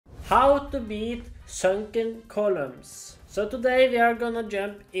How to beat sunken columns. So today we are gonna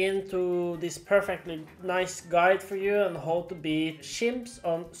jump into this perfectly nice guide for you on how to beat chimps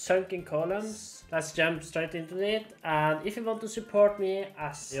on sunken columns. Let's jump straight into it. And if you want to support me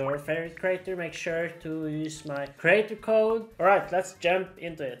as your favorite creator, make sure to use my creator code. Alright, let's jump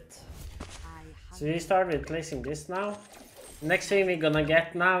into it. So we start with placing this now. Next thing we're gonna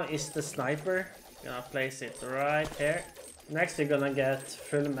get now is the sniper. Gonna place it right here. Next we're gonna get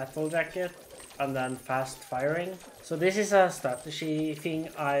full metal jacket and then fast firing. So this is a strategy thing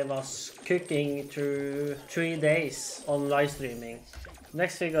I was cooking through 3 days on live streaming.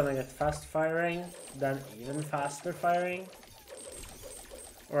 Next we're gonna get fast firing, then even faster firing.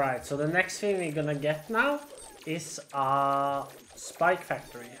 Alright, so the next thing we're gonna get now is a spike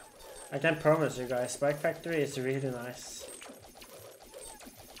factory. I can promise you guys, spike factory is really nice.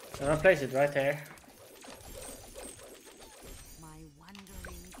 I'm gonna place it right here.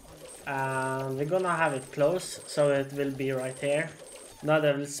 And we're gonna have it close, so it will be right here. Now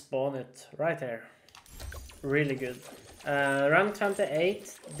they will spawn it right here. Really good. Round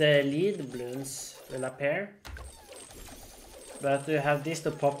 28, the lead balloons will appear. But you have this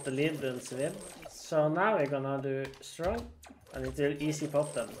to pop the lead balloons with. So now we're gonna do strong, and it will easy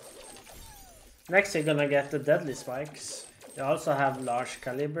pop them. Next we're gonna get the deadly spikes. They also have large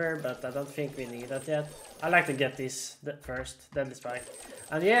caliber, but I don't think we need that yet. I like to get this first, deadly spike.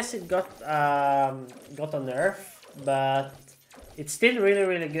 And yes, it got a nerf, but it's still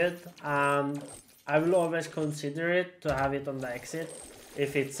really good. I will always consider it to have it on the exit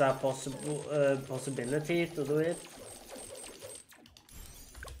if it's a possibility to do it.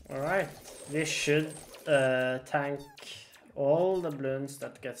 Alright, this should tank all the balloons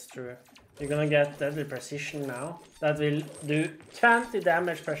that gets through. You're gonna get deadly precision now. That will do 20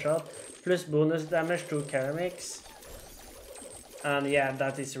 damage per shot, plus bonus damage to ceramics. And yeah,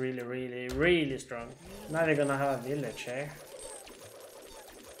 that is really strong. Now we're gonna have a village here.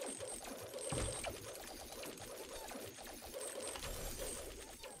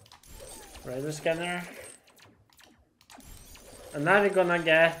 Radar scanner. And now we're gonna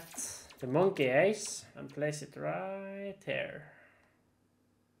get the monkey ace and place it right here.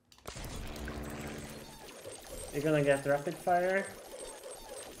 We're gonna get rapid fire,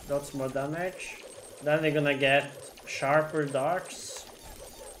 lots more damage. Then we're gonna get sharper darts,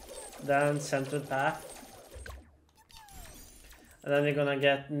 then centered path, and then we're gonna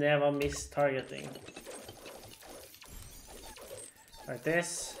get never miss targeting. Like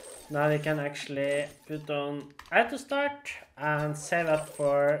this. Now we can actually put on auto start and save up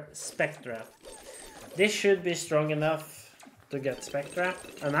for Spectra. This should be strong enough to get Spectra,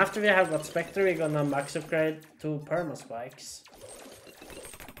 and after we have got Spectra, we're gonna max upgrade to perma spikes.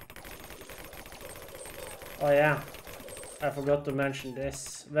 Oh yeah, I forgot to mention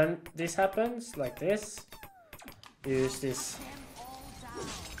this. When this happens, like this, you use this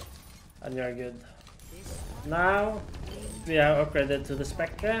and you're good. Now we are upgraded to the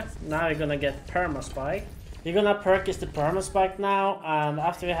Spectra. Now we're gonna get perma spike. We're gonna purchase the perma spike now, and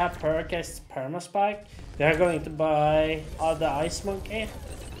after we have purchased perma spike, we are going to buy the ice monkey.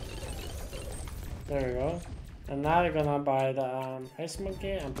 There we go. And now we're gonna buy the ice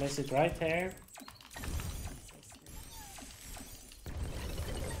monkey and place it right here.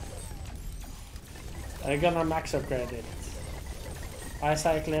 We're gonna max upgrade it.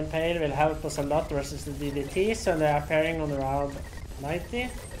 C.H.I.M.P.S will help us a lot versus the DDTs, and they're appearing on around 90.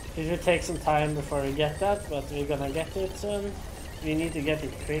 It will take some time before we get that, but we're gonna get it soon. We need to get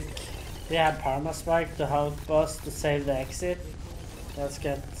it quick. We have Perma Spike to help us to save the exit. Let's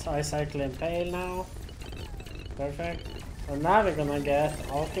get C.H.I.M.P.S now. Perfect. And now we're gonna get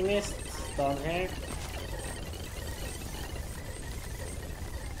Alchemist down here.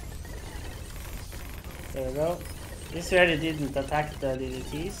 There we go. This really didn't attack the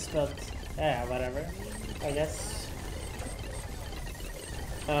DDTs, but yeah, whatever, I guess.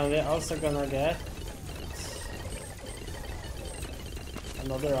 And we're also gonna get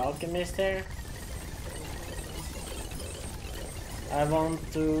another alchemist here. I want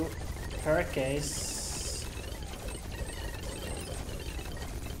to purchase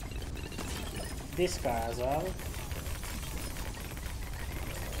this guy as well.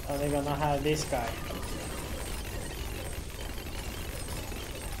 And we're gonna have this guy.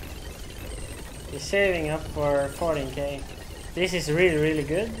 He's saving up for 14k. This is really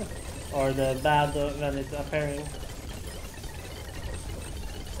good, or the bad when it's appearing.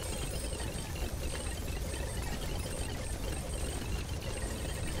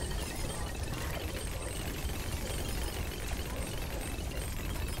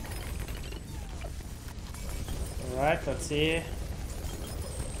 Alright, let's see.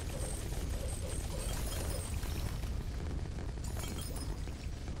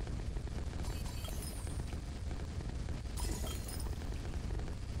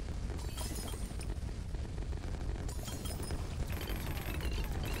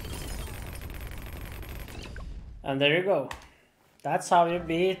 And there you go. That's how you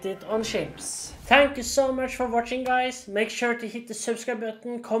beat it on C.H.I.M.P.S. Thank you so much for watching, guys. Make sure to hit the subscribe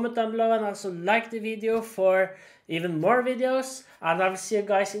button, comment down below, and also like the video for even more videos. And I will see you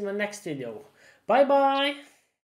guys in the next video. Bye bye!